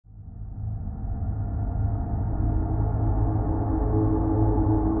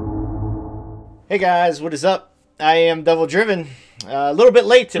Hey guys, what is up? I am DevilDriven. A little bit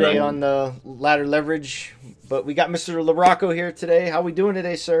late today on the ladder leverage, but we got Mr. LaRocco here today. How we doing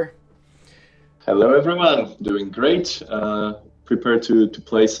today, sir? Hello everyone, doing great. Prepared to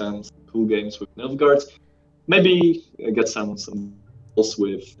play some cool games with Nilfgaard. Maybe get some balls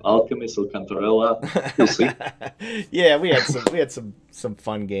with Alchemist or Cantarella. We'll see. Yeah, we had some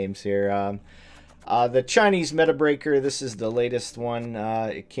fun games here. The Chinese Meta Breaker. This is the latest one.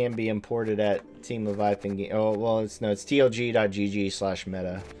 It can be imported at teamleviathangamingtlg. Oh well, it's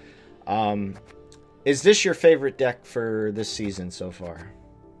tlg.gg/meta. Is this your favorite deck for this season so far?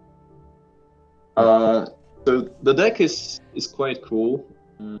 So the deck is quite cool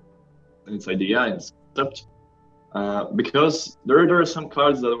in its idea and its concept, because there are some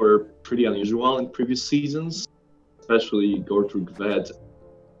cards that were pretty unusual in previous seasons, especially Gwent,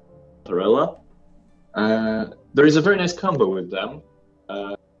 Cantarella. There is a very nice combo with them,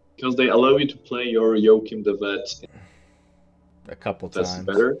 because they allow you to play your Joachim the Vet a couple times.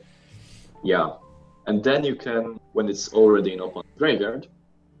 Better. Yeah. And then you can, when it's already in opponent's graveyard,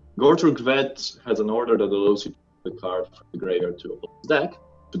 Gwent has an order that allows you to put the card from the graveyard to opponent's deck,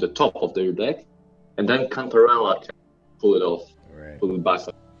 to the top of their deck, and then Cantarella can pull it off, pull it back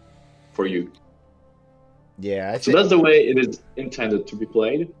for you. Yeah, so that's the way it is intended to be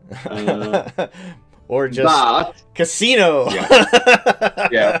played. Or just casino.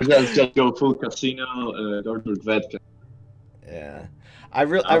 Yeah, just go full casino. Gwent. Yeah, I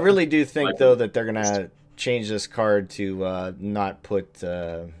really do think though that they're gonna change this card to not put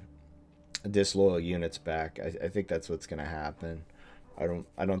disloyal units back. I think that's what's gonna happen. I don't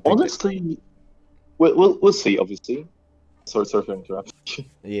think honestly. We'll see. Obviously, sorry for interrupting.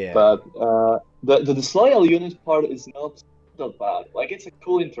 Yeah, but the disloyal unit part is not bad. Like, it's a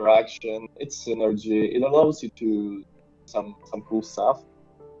cool interaction. It's synergy. It allows you to some cool stuff.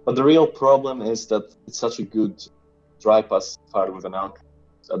 But the real problem is that it's such a good dry pass card with an alchemy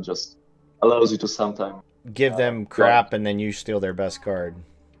that just allows you to sometimes give them crap and then you steal their best card.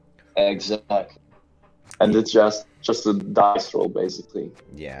 Exactly. And it's just a dice roll basically.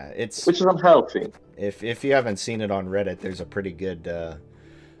 Yeah, which is unhealthy. If you haven't seen it on Reddit, there's a pretty good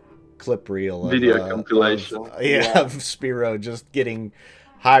clip reel video compilation of Spiro just getting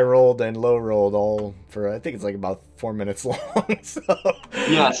high rolled and low rolled all for, I think it's like about 4 minutes long. So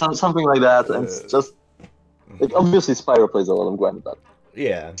yeah, something like that. And it's just like, obviously Spyro plays a lot of Gwent, but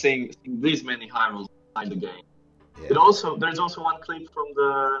yeah, seeing these many high rolls behind the game. Yeah. There's also one clip from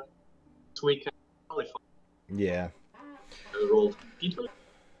the weekend qualifier. Yeah, rolled Peter,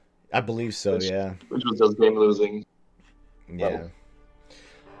 I believe so. Which was just game losing. Yeah.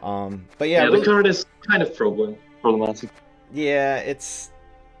 But yeah, the card is kind of problematic. Yeah, it's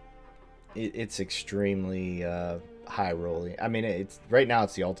extremely high rolling. I mean, it's right now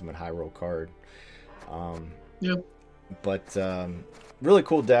it's the ultimate high roll card. Yeah. But really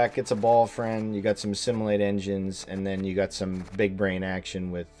cool deck. It's a ball friend. You got some assimilate engines, and then you got some big brain action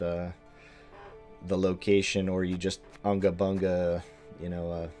with the location, or you just unga bunga,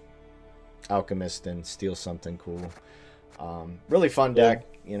 alchemist and steal something cool. Really fun deck.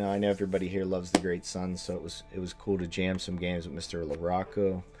 I know everybody here loves the Great Sun, so it was cool to jam some games with Mr.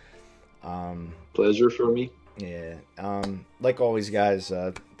 LaRocco. Pleasure for me. Yeah. Like always, guys,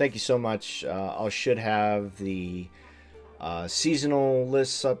 thank you so much. I should have the seasonal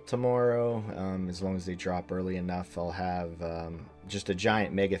lists up tomorrow. As long as they drop early enough, I'll have just a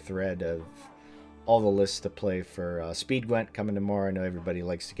giant mega thread of all the lists to play for Speed Gwent coming tomorrow. I know everybody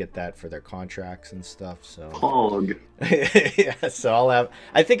likes to get that for their contracts and stuff. So yeah, so I'll have.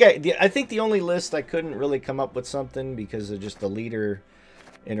 I think the only list I couldn't really come up with something because of just the leader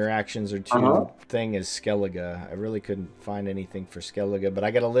interactions or two thing is Skellige. I really couldn't find anything for Skellige, but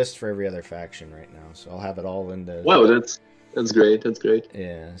I got a list for every other faction right now, so I'll have it all in the. Wow, that's great. That's great.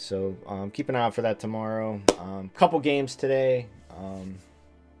 Yeah, so keep an eye out for that tomorrow. Couple games today.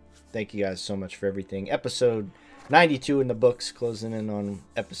 Thank you guys so much for everything. Episode 92 in the books, closing in on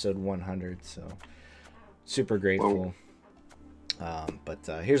episode 100. So super grateful. But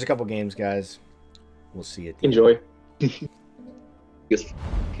here's a couple games, guys. We'll see you. Enjoy. Yes,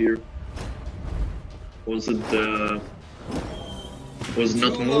 here. Was it was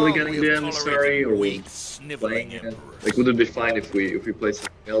not mulliganing the emissary, or was playing it? Like, would it be fine if we play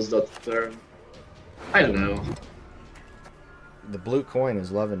something else that turn? I don't know. The blue coin is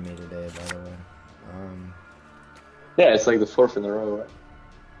loving me today, by the way. Yeah, it's like the 4th in a row,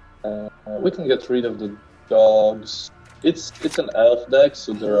 right? We can get rid of the dogs. It's an elf deck,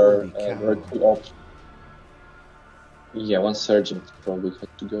 so there are 2 options. Yeah, one sergeant probably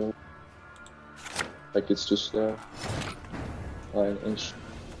had to go. Like, it's too slow. 9 inch.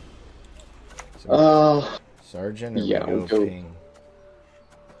 Sergeant, or yeah, we we'll go go. ping?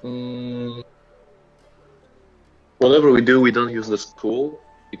 Whatever we do, we don't use the spool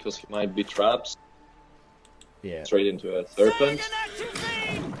because he might be traps Yeah. straight into a serpent.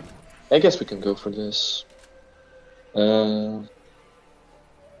 I guess we can go for this. We'll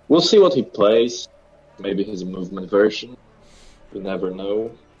see what he plays. Maybe his movement version. We never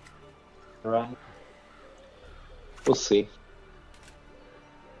know. Right. We'll see.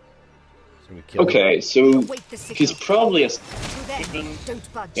 So we kill Okay, so he's probably a.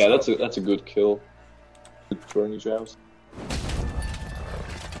 Don't budge. Yeah, that's a good kill. Good throwing joust.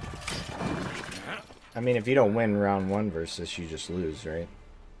 I mean, if you don't win round 1 versus, you just lose, right?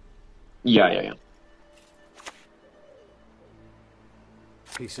 Yeah.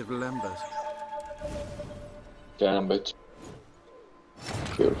 Piece of lambert. Gambit.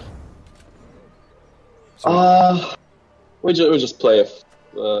 Here. So We just play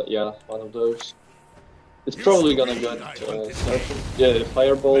one of those. It's probably gonna get serpent. Yeah,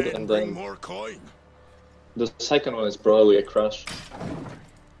 firebolt, and then more coin. the second one is probably a crush.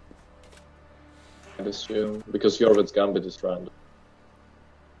 I'd assume, because Jorvet's Gambit is random.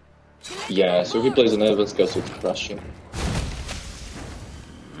 Yeah, so if he plays an Evans, guess it's crushing.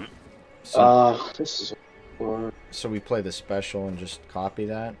 This is. So we play the special and just copy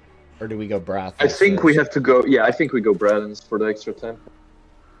that? Or do we go Brath? I think we have to go. Yeah, I think we go Bradens for the extra tempo.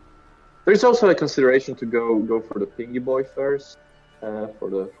 There's also a consideration to go for the Pingy Boy first, for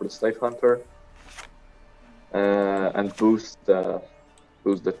the Stave Hunter, and boost the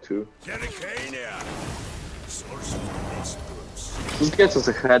 2. This gets us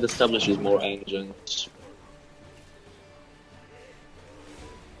ahead, establishes more engines.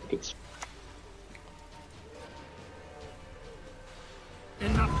 It's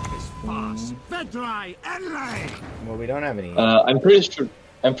Enough is fast. Vedrai, Enlay. Well, we don't have any. I'm pretty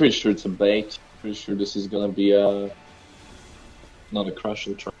sure it's a bait. Pretty sure this is gonna be not a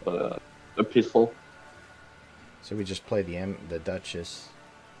crushing trap, but a pitfall. So we just play the Duchess.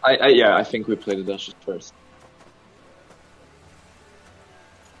 I think we play the Duchess first.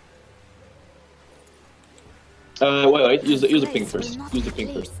 Wait, use the ping first. Use the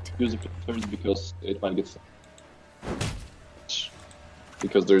ping first. Use the ping first because it might get stuck.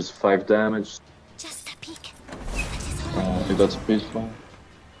 Because there's 5 damage. Just a peek. If that's a pitfall.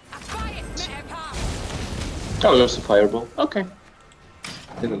 Oh, there's a fireball. Okay.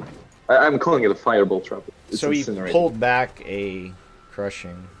 I'm calling it a fireball trap. It's So he incinerating. pulled back a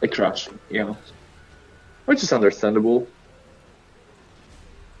crushing. A crush, yeah. Which is understandable.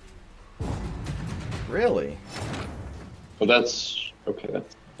 Really? But that's okay.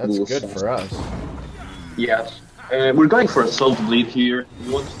 That's a That's little good sad. for us. Yeah. We're going for a salt bleed here.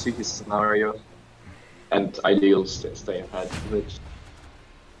 We want to see his scenario. And ideal stay ahead of it.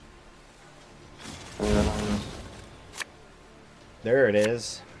 There it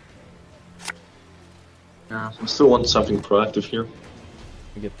is. Yeah, I still want something proactive here.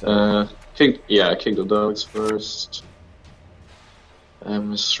 We get the Kick the dogs first.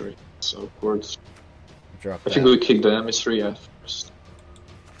 Emissary, so upwards. drop I that. think we kick the emissary at first.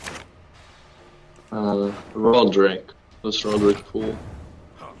 Roderick. Let's Roderick pull.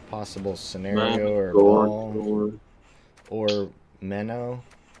 Possible scenario or Gore, ball Gore. or Menno,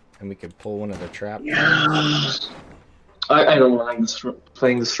 and we could pull one of the traps. I don't like this,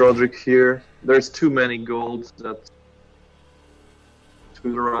 playing this Roderick here. There's too many golds that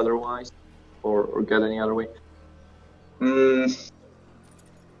tutor otherwise, or get any other way.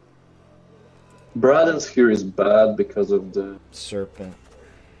 Braden's here is bad because of the Serpent.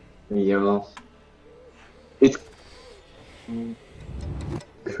 It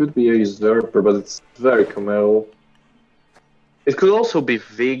could be a usurper, but it's very Camel. It could also be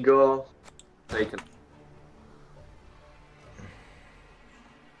Vigo. Taken.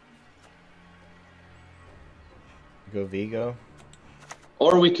 Go Vigo.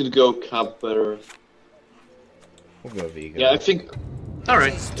 Or we could go Capper. We'll go Vigo. Yeah, I think. All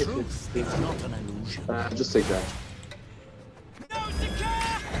right. Truth is not an illusion. Just take that.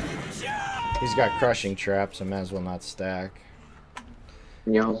 He's got crushing traps, I might as well not stack.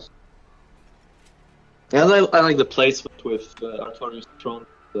 Yeah. Yeah, I like the placement with Artorius thrown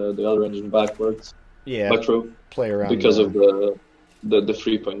the other engine backwards. Yeah. Back row. Play around Because the- of the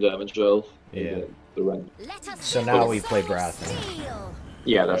 3-point damage gel. Yeah. The rank. So now we play Brathen.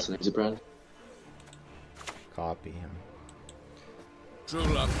 Yeah, that's an easy brand. Copy him. True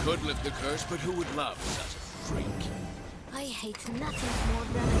love could lift the curse, but who would love such a freak? I hate nothing more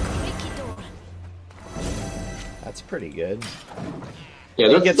than a creaky door. That's pretty good. Yeah,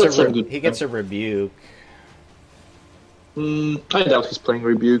 He that's gets some a good. he gets a rebuke. I doubt he's playing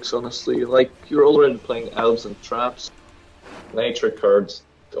rebukes, honestly. Like, you're already playing elves and traps. Nature cards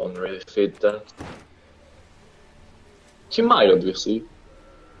don't really fit that. He might, obviously.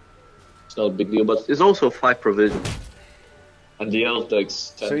 It's not a big deal, but it's also 5 provision. And the elf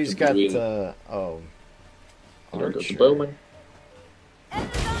decks tend So he's to got be really... the There goes the archer. bowman.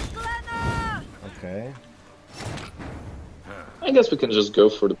 Okay. I guess we can just go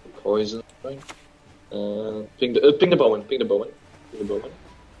for the poison, right? Ping the bowman,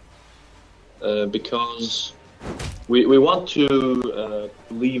 because we want to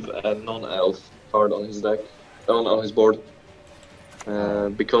leave a non-elf card on his deck, on his board,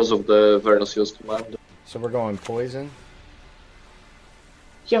 because of the Vernosios command. So we're going poison.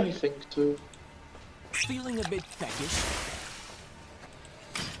 Yeah, I think too. Feeling a bit peckish.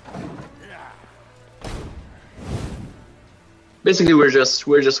 Basically, we're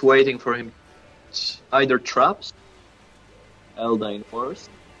just waiting for him. Either traps, Eldane Forest,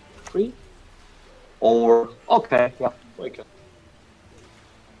 3, or okay, yeah, wake up.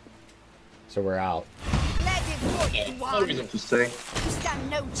 So we're out. Let it work, Yeah, you no are. reason to stay. You stand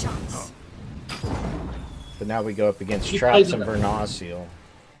no chance. But now we go up against He traps plays and it. Vernosiel.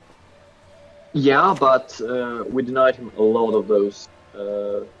 Yeah, but we denied him a lot of those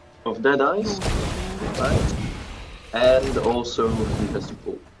of dead eyes, right? And also he has to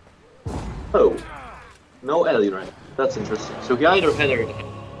pull. Oh, no Eliran. That's interesting. So he either had her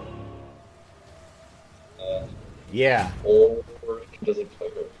Yeah. or he doesn't play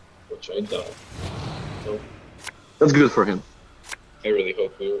her, which I doubt. So that's good for him. I really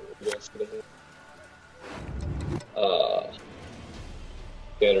hope we're going to get him.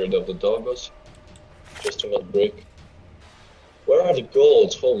 Get rid of the doggos, just to not break. Where are the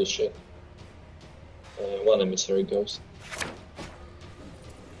golds? Holy shit. One emissary ghost.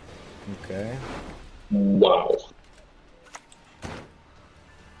 Okay. Wow.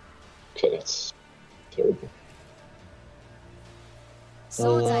 Okay, that's terrible.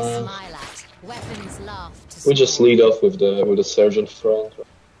 Swords I smile at, weapons laugh to We just scorn. lead off with the sergeant front.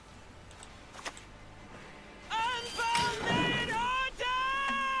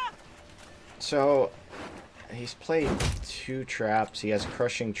 So he's played 2 traps. He has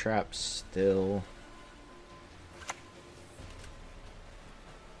crushing traps still.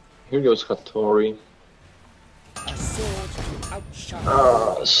 Here goes Hattori. A sword to outshine.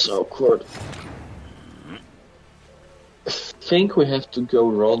 Ah, so awkward. I think we have to go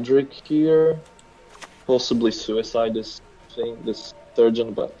Roderick here. Possibly suicide this thing, this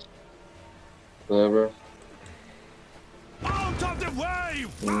surgeon, but whatever. Out of the way,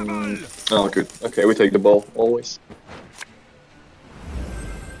 Fumble! Oh, good. Okay, we take the ball always.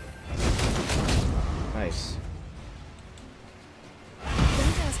 Nice.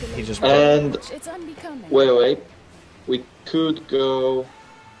 Don't ask a He lady just how And much. It's unbecoming. wait. We could go.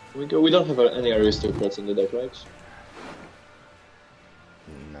 We don't have any aristocrats in the deck, right?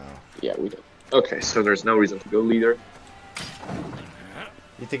 No. Yeah, we don't. Okay, so there's no reason to go leader.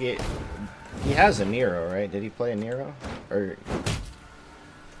 You think he has a Nero, right? Did he play a Nero? Or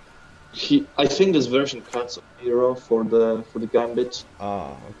I think this version cuts a hero for the gambit.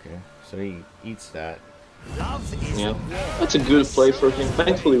 oh, okay. So he eats that. Love is Yeah, that's a good play for him.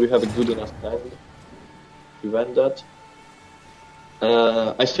 Thankfully, we have a good enough hand to prevent that.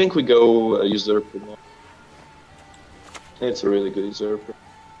 I think we go usurper now. It's a really good usurper.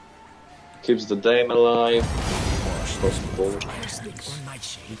 Keeps the dame alive. Possible. stick on my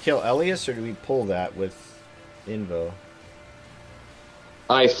shade. You kill Elias, or do we pull that with Invo?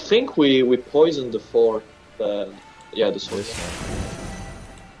 I think we poison the fourth. Yeah, the sword. This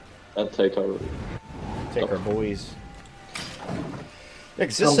one. And take our. Take our boys. Yeah,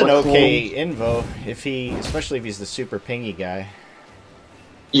 'cause this Sounds is an like okay Invo, especially if he's the super pingy guy.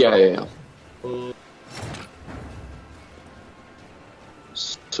 Yeah.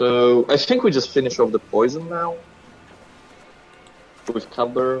 So I think we just finish off the poison now. With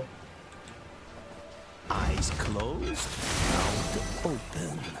cover. Eyes closed, mouth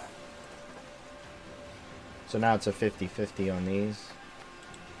open. So now it's a 50-50 on these.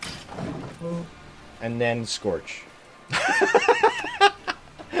 And then Scorch. I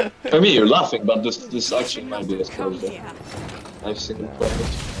mean, you're laughing, but this actually might be a score. I've seen him play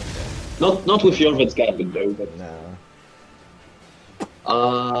it. Not with Jorvet's Gambit though, but No.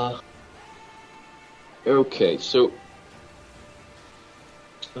 okay, so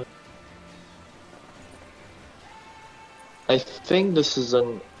I think this is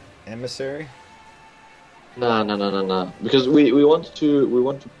an Emissary? no. Because we want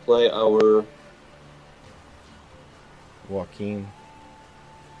to play our. Joaquin.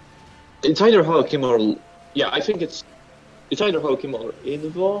 It's either Hakim or yeah. I think it's It's either Hokim or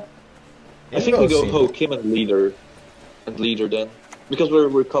Invo. I think we go Hokim and leader then, because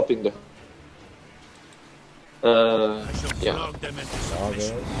we're copying the. Yeah.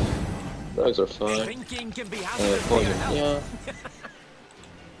 Dogs are fine. Poison, yeah.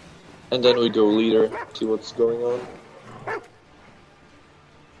 And then we go leader, see what's going on.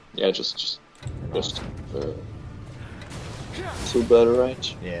 Yeah, just too bad,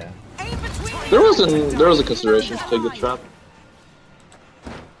 right? Yeah. There was a consideration to take the trap.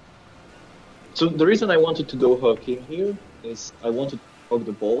 So the reason I wanted to go Hokim here is I wanted to hog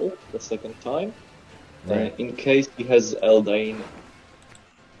the ball the second time, in case he has Eldain.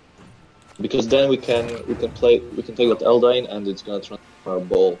 Because then we can take that Eldain and it's gonna transfer our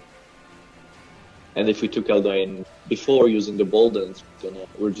ball. And if we took Eldain before using the ball, then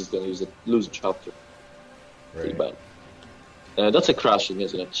we're just gonna lose a chapter. Pretty bad. That's a crashing,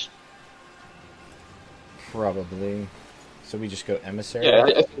 isn't it? Probably. So we just go emissary. Yeah,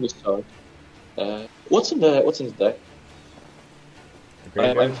 I think we start. What's in the deck?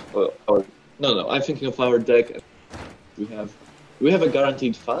 No. I'm thinking of our deck. We have a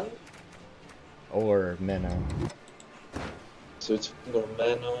guaranteed fan. Or Menno. So it's or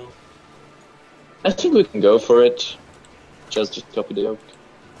Menno. I think we can go for it. Just copy the oak.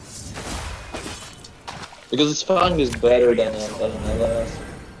 Because its fang is better than LS.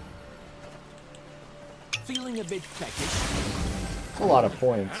 Feeling a bit peckish. A lot of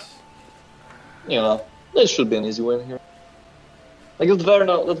points. Yeah, this should be an easy win here. Like that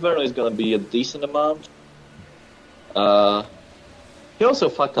Verno is gonna be a decent amount. He also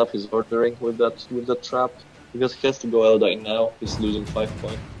fucked up his ordering with that trap because he has to go Eldain now. He's losing 5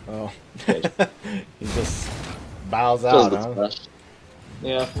 points. Oh, he just bows out, huh?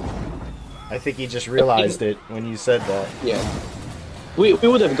 Yeah. I think he just realized it when you said that. Yeah. We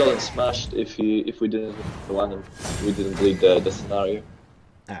would have gotten smashed if we didn't the one and we didn't bleed the scenario.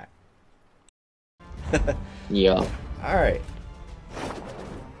 Alright. Yeah. Alright.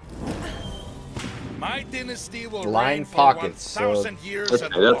 My dynasty will Line reign for pockets, 1,000 years Okay,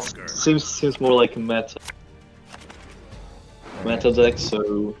 and that longer. seems more like a meta deck,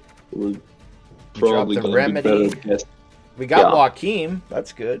 so we're probably the gonna remedy. be better. Yes. We got Joaquim.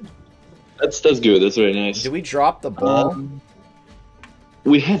 That's good. That's good. That's very nice. Do we drop the ball?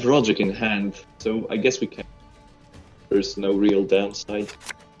 We have Roderick in hand, so I guess we can. There's no real downside,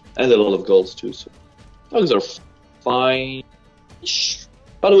 and a lot of goals too. So dogs are fine,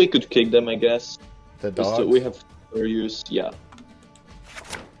 but we could kick them, I guess. The dogs. We have fair use, yeah.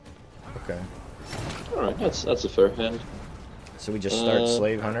 Okay. All right, that's a fair hand. So we just start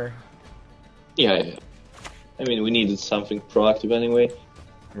Slave Hunter. Yeah. I mean, we needed something proactive anyway.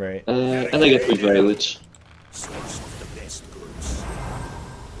 Right. And I get Prevail it.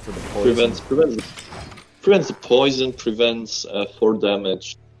 For the poison. Prevents the poison, prevents 4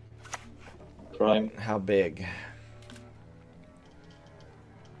 damage. Crime. How big?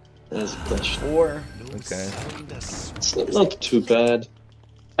 That's a question. 4. Okay. It's not too bad.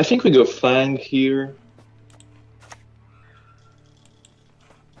 I think we go Fang here.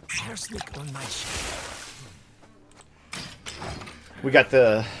 We got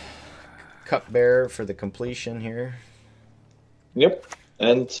the Cupbearer for the completion here. Yep.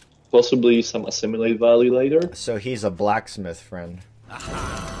 And possibly some assimilate value later. So he's a blacksmith friend.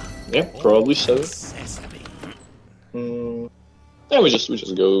 Yep, probably so. Yeah, we just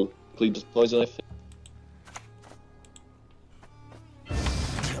go complete the poison, I think.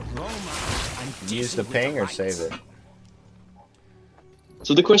 Use the ping or save it?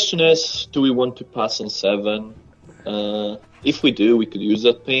 So the question is, do we want to pass on 7? If we do, we could use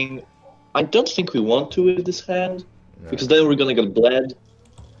that ping. I don't think we want to with this hand, because then we're gonna get bled.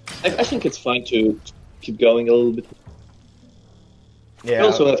 I think it's fine to keep going a little bit. Yeah. We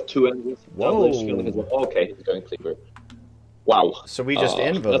also have 2 enemies. Whoa. Okay, he's going Cleaver. Wow. So we just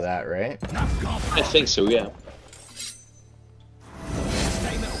invo that, right? I think so, yeah.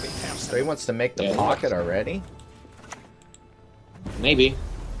 So he wants to make the pocket already? Maybe.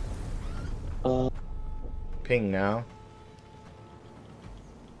 Ping now.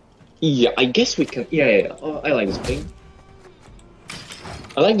 Yeah, I guess we can. Yeah. I like this ping.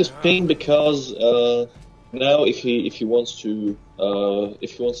 I like this ping because now if he wants to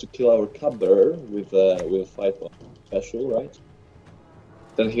kill our cupbearer with a 5-point special, right?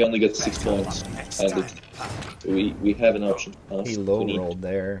 Then he only gets 6 points, and we have an option. He low rolled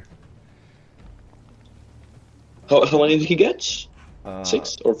there. How many did he get?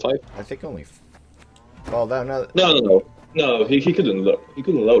 6 or 5? I think only. Well, that no. No. He couldn't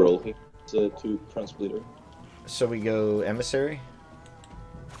low roll. He's a 2 crown splitter. So we go emissary.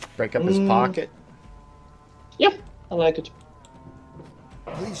 Break up his pocket. Yep. I like it.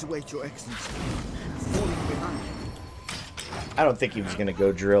 Please wait, Your Excellency. Falling behind. I don't think he was gonna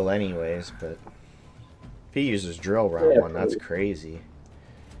go drill anyways, but if he uses drill round one, that's crazy.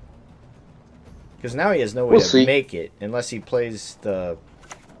 Because now he has no way to make it unless he plays the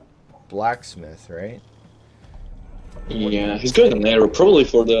blacksmith, right? Yeah, he's going an arrow probably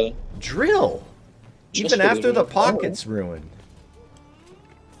for the drill. Even after the pocket's ruined.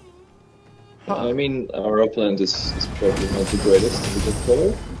 Huh. I mean, our opponent is probably not the greatest in the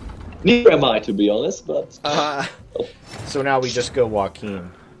player. Neither am I, to be honest, but... So now we just go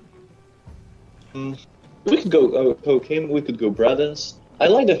Joaquin. We could go Hokim, we could go Bradens. I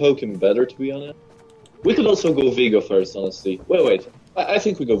like the Hokim better, to be honest. We could also go Vigo first, honestly. Wait. I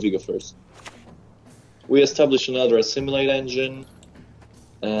think we go Vigo first. We establish another assimilate engine.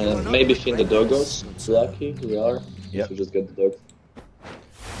 And maybe fin the doggos. Lucky, we are. Yep. So just get the dog.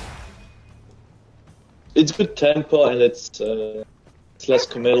 It's good tempo and it's less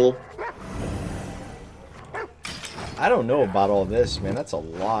committal. I don't know about all this, man. That's a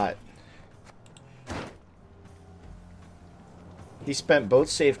lot. He spent both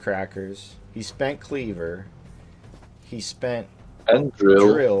safe crackers. He spent cleaver. He spent and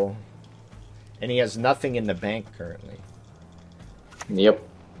drill. And he has nothing in the bank currently. Yep.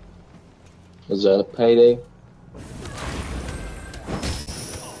 Was that a payday?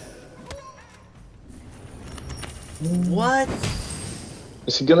 What?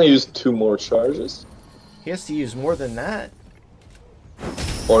 Is he gonna use 2 more charges? He has to use more than that.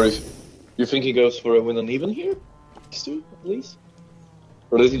 Or if you think he goes for a win uneven here? At least?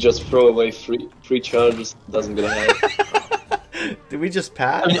 Or does he just throw away three charges? Doesn't get ahead. Did we just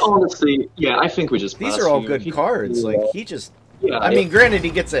pass? I mean, honestly, yeah, I think we just pass. These are all good cards. Like, he just... Yeah, I mean, granted, he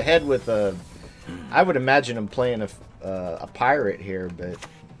gets ahead with a... I would imagine him playing a pirate here, but...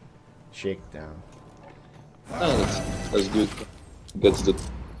 Shakedown. Oh, that's good. Gets the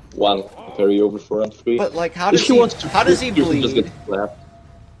 1 carry over for round 3. But, like, how does he bleed? Just get slapped.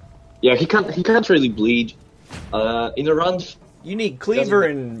 Yeah, he can't really bleed. In a round... You need cleaver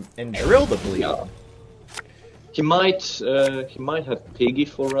and drill to bleed. Yeah. He might have Piggy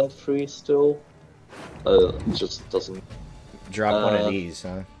for round 3 still. He just doesn't drop one of these,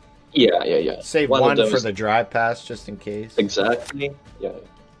 huh? Yeah. Save one for the dry pass just in case. Exactly.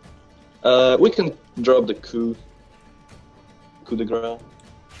 Yeah. We can drop the coup de grace.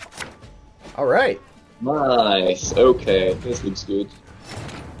 All right. Nice. Okay, this looks good.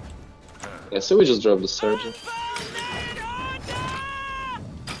 Yeah, so we just drop the sergeant.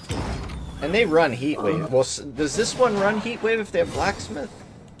 And they run Heatwave. Well, does this one run Heatwave if they have Blacksmith?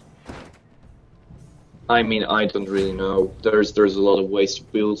 I mean, I don't really know. There's a lot of ways to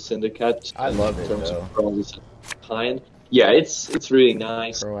build Syndicate. I love it, in terms though. of bronzes kind. Yeah, it's really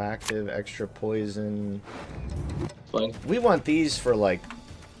nice. Proactive, extra poison. Fine. We want these for, like,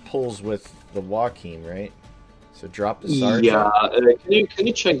 pulls with the Joaquin, right? So drop the sergeant. Yeah, can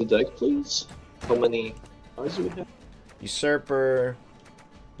you check the deck, please? How many cards do we have? Usurper,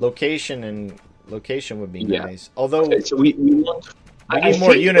 location would be nice. Although okay, so we want. I need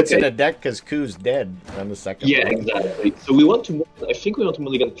more units in the deck because Ku's dead on the second. Yeah, one. exactly. So we want to. I think we want to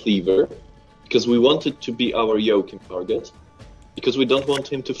mulligan Cleaver because we want it to be our Joachim target because we don't want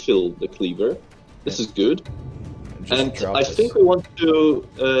him to fill the Cleaver. This is good. And I think we want to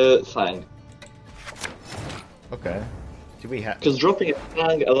do Fang. Okay. Do we have? Because dropping a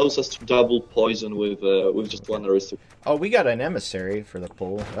Fang allows us to double poison with just 1 aristocrat. Oh, we got an emissary for the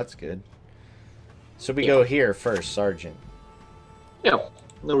pull. That's good. So we go here first, Sergeant. Yeah,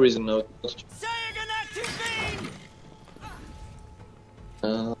 no reason not.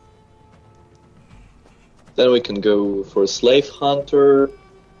 Then we can go for a Slave Hunter,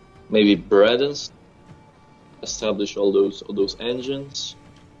 maybe Bredens, establish all those engines,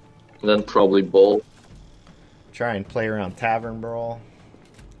 and then probably Ball. Try and play around Tavern Brawl.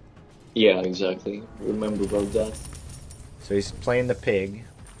 Yeah, exactly. Remember about that. So he's playing the pig.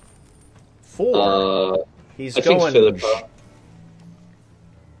 4. He's I going. think Philippa.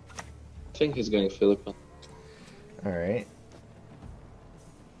 I think he's going Philippa. All right.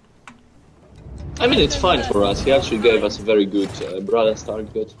 I mean, it's fine for us. He actually gave us a very good Bradens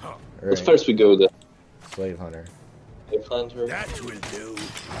target. Right. But first we go the Slave Hunter. Slave Hunter. That will do.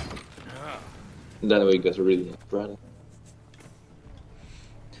 And then we get a really nice Bradens.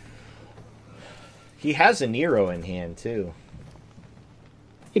 He has a Nero in hand too.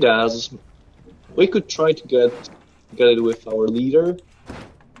 He does. We could try to get it with our leader.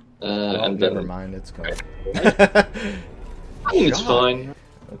 And never then... mind, it's gone. I think it's fine.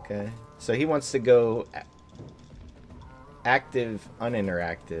 Okay. So he wants to go active,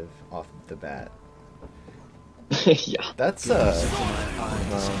 uninteractive off the bat. Yeah. That's well,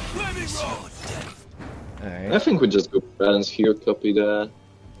 I alright. think we just go balance here, copy the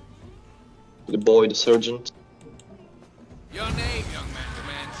boy, the sergeant. Your name, young man,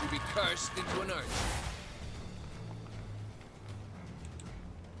 demands you be cursed into an urchin.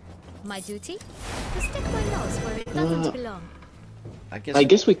 My duty? To stick my nose where it doesn't belong. I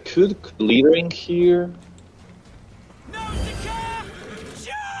guess we could leadering here.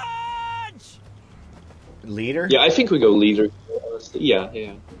 Leader? Yeah, I think we go leader. Honestly.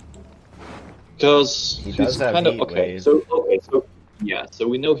 Yeah. Because He he's does have kind of heat okay. wave. So yeah, so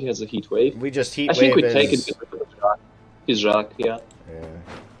we know he has a heat wave. We just heat I think wave we take his... it because of Jacques. His Jacques, yeah. Yeah,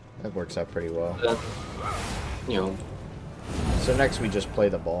 that works out pretty well. You know. So next we just play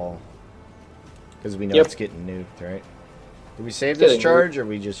the ball. Because we know Yep. it's getting nuked, right? Do we save this Getting charge or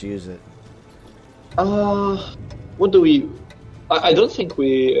we just use it? What do we? I don't think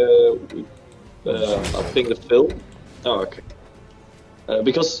we upping the fill. Oh, okay.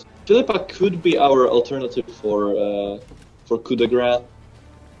 Because Philippa could be our alternative for coup de grace.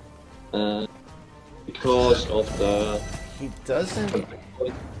 Because of the He doesn't...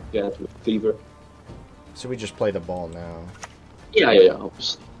 yeah, with fever. So we just play the ball now. Yeah.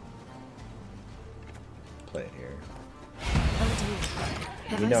 Obviously. Play it here. Oh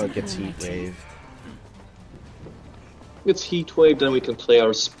dear. We know it gets heat waved. It's heat wave, then we can play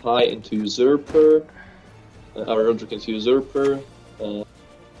our spy into usurper, our Roderick into usurper, and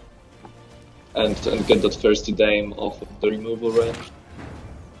get that thirsty dame off of the removal range.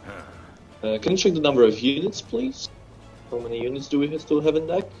 Can you check the number of units, please? How many units do we still have in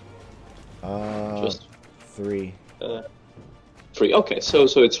deck? Just 3. 3. Okay, so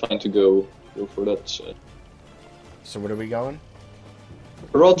it's fine to go for that. So what are we going?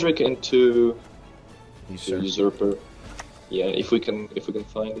 Roderick into Usurper. usurper. Yeah, if we can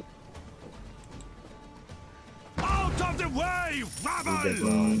find it. Out of the way, We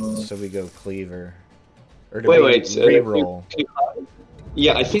rabble! so we go cleaver. Or do Wait, we wait. reroll?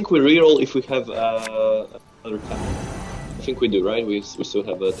 Yeah, I think we reroll if we have another time. I think we do, right? We still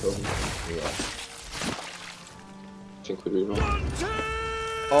have a turn. Yeah. I think we reroll.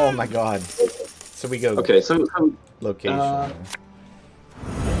 Oh my god. So we go Okay, so location.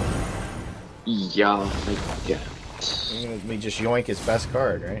 yeah, I guess. We just yoink his best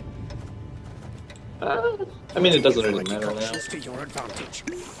card, right? I mean, it doesn't really matter now. To your advantage.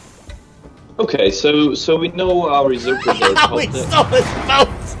 Okay, so we know our reserves are We top deck. stole his boat!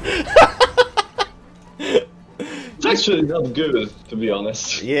 It's actually not good, to be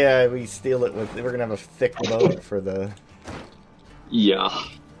honest. Yeah, we steal it with... We're gonna have a thick boat for the... Yeah.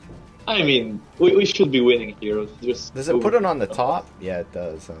 I mean, we should be winning here. Just Does it put it on the top? Yeah, it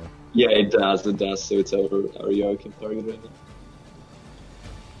does, huh? Yeah, it does, so it's our Joachim target right now.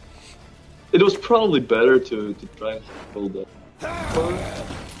 It was probably better to try and hold that.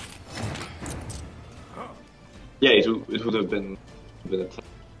 Yeah, it would have been a time.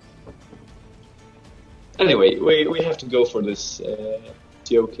 Anyway, we have to go for this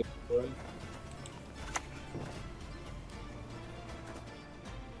Joachim, right?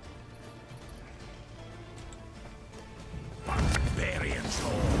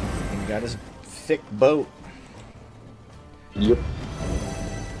 He got his thick boat. Yep.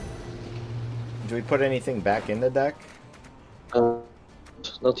 Do we put anything back in the deck?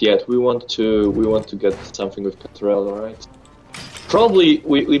 Not yet. We want to get something with Catrell, right? Probably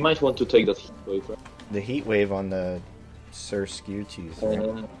we might want to take that heat wave, right? The heat wave on the Sir Skewtooth.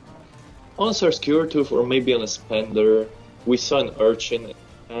 Right? On a Sarskeurtooth or maybe on a Spender. We saw an Urchin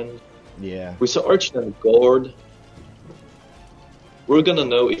and Yeah. we saw Urchin and Gord. We're gonna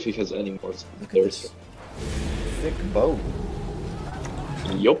know if he has any more Look at this Spenders. thick boat.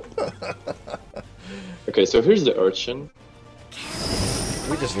 Yup. Okay, so here's the Urchin.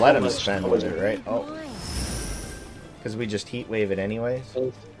 We just let him much spend power with is it, right? Oh, because we just heat wave it anyways.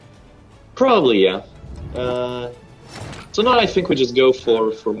 Probably, yeah. So now I think we just go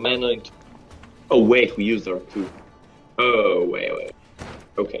for mana into... Oh wait, we used our coup. Oh wait.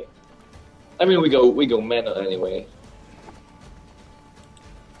 Okay. I mean we go mana anyway.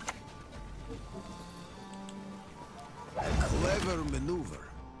 Clever maneuver.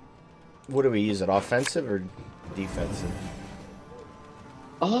 What do we use it? Offensive or defensive?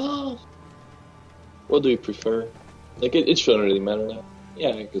 What do you prefer? Like it shouldn't really matter now. Yeah,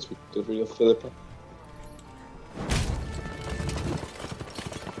 I guess we could real Philippa.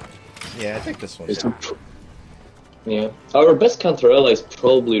 Yeah, I think this one's It's yeah. Our best counter ally is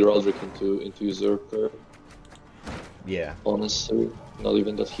probably Roderick into Usurper. yeah. Honestly, not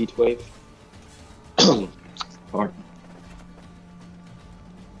even that heat wave. Pardon.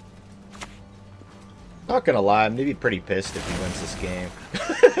 Not gonna lie, I'm gonna be pretty pissed if he wins this game.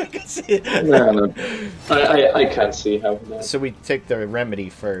 No. I can't see how that... So we take the remedy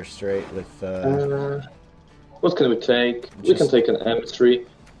first, right? With what can we take? We can take an M3.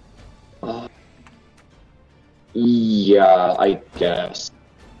 Yeah, I guess.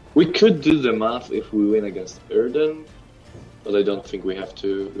 We could do the math if we win against Erden, but I don't think we have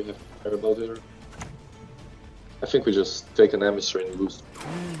to care about it. I think we just take an emissary and lose.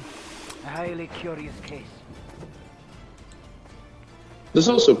 A highly curious case. This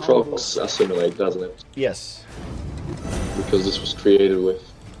also procs assimilate, doesn't it? yes. Because this was created with...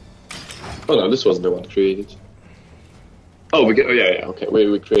 Oh no, this wasn't the one created. Oh, we get... Oh yeah, okay,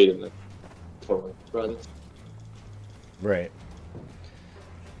 we created it. Right.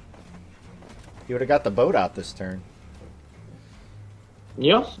 You would have got the boat out this turn.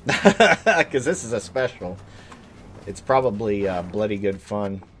 Yeah. Because this is a special. It's probably bloody good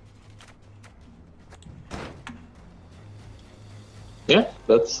fun. Yeah,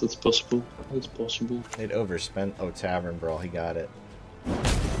 that's possible. It's possible. They'd overspent. Oh, Tavern Brawl, he got it.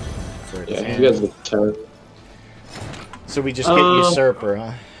 For its Yeah, hand. he has the turn. So we just get Usurper,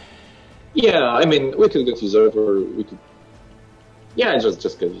 huh? Yeah, I mean, we could get Usurper, we could... Yeah,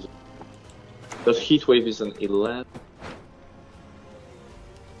 just get Usurper. That Heatwave is an 11.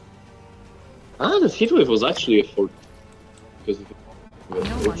 Ah, the Heatwave was actually a 4. Because of No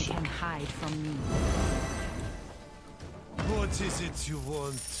one can hide from me. What is it you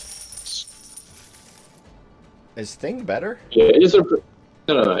want? Is Thing better? Yeah, Usurper...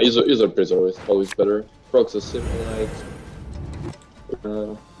 No, Usurper is always better. Procs assimilate.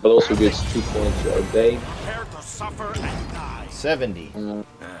 But also gives 2 points to our day. Prepare to suffer and die. 70.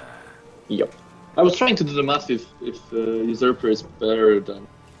 Yep. I was trying to do the math if Usurper is better than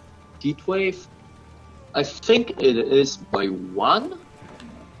Heatwave. I think it is by 1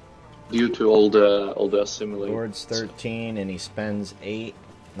 due to all the assimilate. Lord's 13 and he spends 8.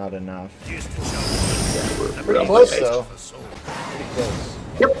 Not enough. Yeah, we're up Close by 8. though. Pretty close.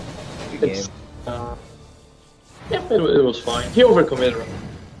 Yep. Good It's, game. yeah, it was fine. He overcommitted.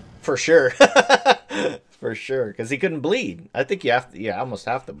 For sure. For sure. Because he couldn't bleed. I think you have to, almost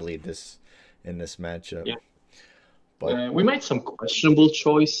have to bleed this in this matchup. Yeah. But We made some questionable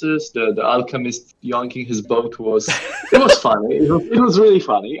choices. The alchemist yanking his boat was it was funny. It was really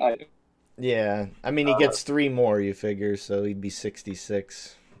funny. yeah, I mean he gets 3 more, you figure, so he'd be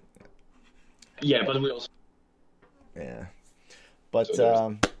 66. Yeah, but we also Yeah. But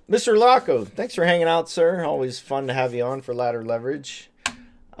So Mr. Laco, thanks for hanging out, sir. Always fun to have you on for Ladder Leverage.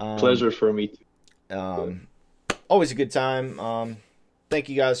 pleasure for me. Always a good time. Thank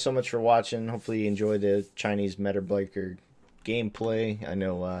you guys so much for watching. Hopefully you enjoy the Chinese Metabreaker gameplay. I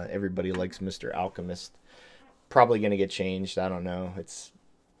know everybody likes Mr. Alchemist. Probably going to get changed. I don't know. It's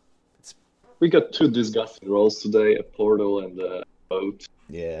We got 2 disgusting rolls today, a portal and a boat.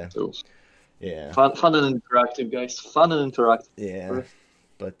 yeah. So Yeah. fun and interactive, guys. Fun and interactive. Yeah.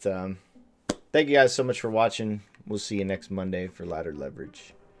 But thank you guys so much for watching. We'll see you next Monday for Ladder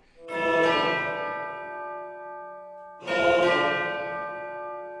Leverage.